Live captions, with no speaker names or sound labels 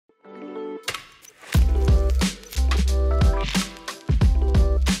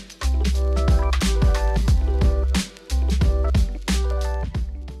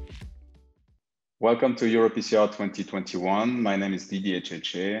Welcome to EuroPCR 2021. My name is Didier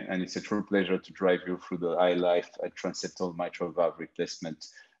Tchetche, and it's a true pleasure to drive you through the HighLife Trans-Septal mitral valve replacement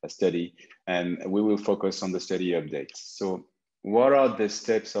study, and we will focus on the study updates. So what are the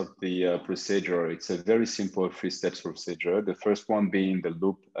steps of the procedure? It's a very simple 3-step procedure. The first one being the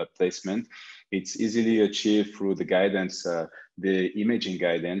loop placement. It's easily achieved through the guidance, the imaging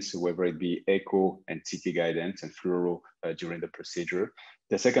guidance, whether it be echo and CT guidance and fluoro during the procedure.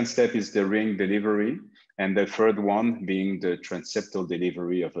 The second step is the ring delivery, and the third one being the transseptal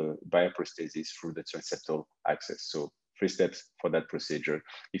delivery of a bioprosthesis through the transseptal access. So 3 steps for that procedure.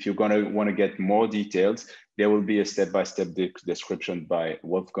 If you're going to want to get more details, there will be a step-by-step description by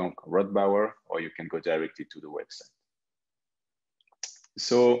Wolfgang Rothbauer, or you can go directly to the website.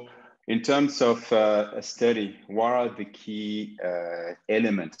 So in terms of a study, what are the key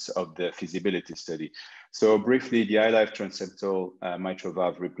elements of the feasibility study? So briefly, the HighLife Trans-Septal mitral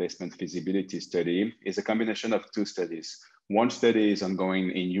valve replacement feasibility study is a combination of 2 studies. One study is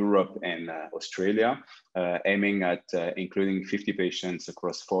ongoing in Europe and Australia, aiming at including 50 patients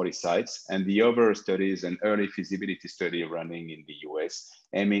across 40 sites. And the other study is an early feasibility study running in the US,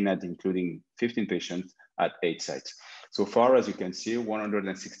 aiming at including 15 patients at 8 sites. So far, as you can see,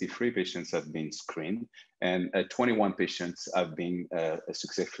 163 patients have been screened and 21 patients have been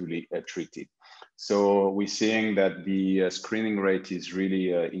successfully treated. So we're seeing that the screening rate is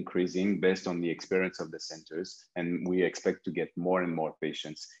really increasing based on the experience of the centers, and we expect to get more and more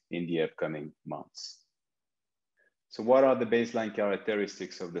patients in the upcoming months. So what are the baseline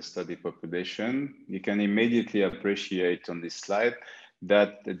characteristics of the study population? You can immediately appreciate on this slide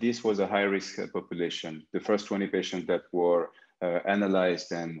that this was a high-risk population. The first 20 patients that were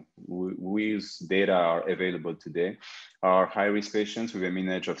analyzed and whose data are available today are high-risk patients with a mean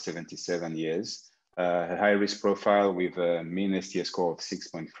age of 77 years, a high-risk profile with a mean STS score of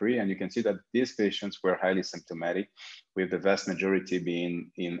 6.3. And you can see that these patients were highly symptomatic, with the vast majority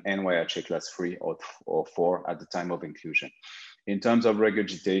being in NYHA class 3 or 4 at the time of inclusion. In terms of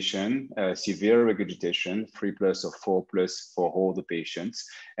regurgitation, severe regurgitation, 3+ or 4+ for all the patients,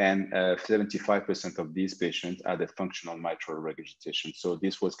 and 75% of these patients had a functional mitral regurgitation. So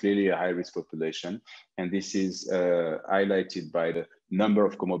this was clearly a high-risk population, and this is highlighted by the number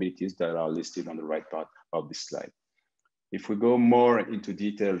of comorbidities that are listed on the right part of this slide. If we go more into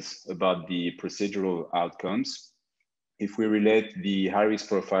details about the procedural outcomes, if we relate the high-risk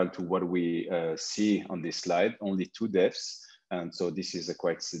profile to what we see on this slide, only 2 deaths. And so this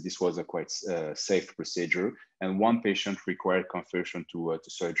was a quite safe procedure, and 1 patient required conversion to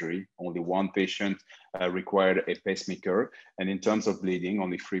surgery. Only 1 patient required a pacemaker, and in terms of bleeding,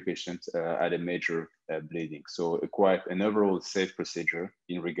 only 3 patients had a major bleeding. So quite an overall safe procedure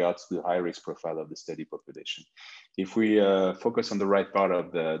in regards to the high-risk profile of the study population. If we focus on the right part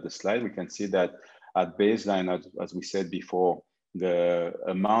of the slide, we can see that at baseline, as we said before, the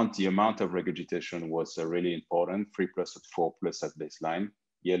amount of regurgitation was really important, 3+ or 4+ at baseline,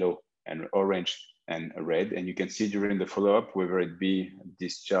 yellow and orange and red. And you can see during the follow-up, whether it be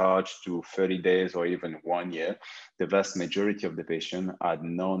discharged to 30 days or even 1 year, the vast majority of the patient had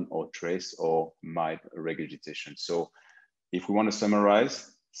none or trace or mild regurgitation. So if we want to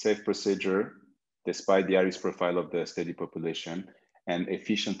summarize, safe procedure, despite the high-risk profile of the study population, and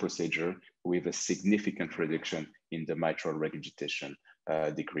efficient procedure with a significant reduction in the mitral regurgitation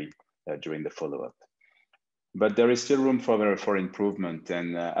degree during the follow-up. But there is still room for improvement.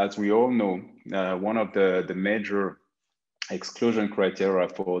 And as we all know, one of the major exclusion criteria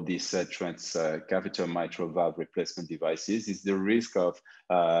for these transcatheter mitral valve replacement devices is the risk of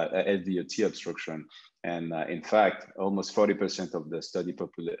LVOT obstruction. And in fact, almost 40% of the study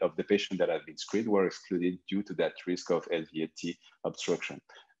of the patients that have been screened were excluded due to that risk of LVOT obstruction.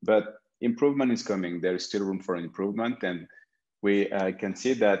 But improvement is coming. There is still room for improvement, and we can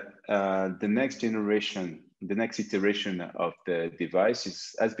see that the next iteration of the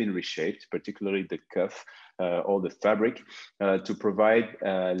device has been reshaped, particularly the cuff or the fabric, to provide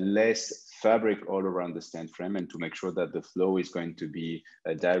less fabric all around the stent frame and to make sure that the flow is going to be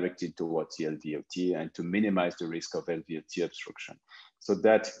directed towards the LVOT and to minimize the risk of LVOT obstruction. So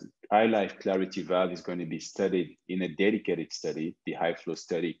that HighLife Clarity valve is going to be studied in a dedicated study, the high flow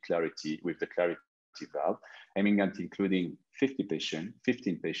study Clarity with the Clarity valve, aiming at including 15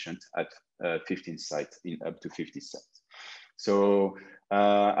 patients at 15 sites in up to 50 sites. So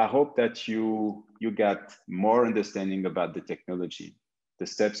I hope that you got more understanding about the technology, the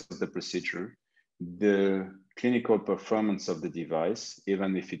steps of the procedure, the clinical performance of the device,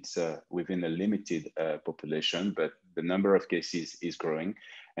 even if it's within a limited population, but the number of cases is growing,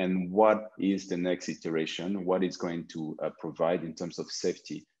 and what is the next iteration, what it's going to provide in terms of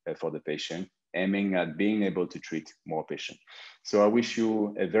safety for the patient, aiming at being able to treat more patients. So I wish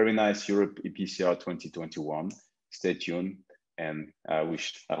you a very nice EuroPCR 2021. Stay tuned, and I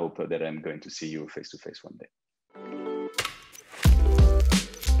hope that I'm going to see you face to face one day.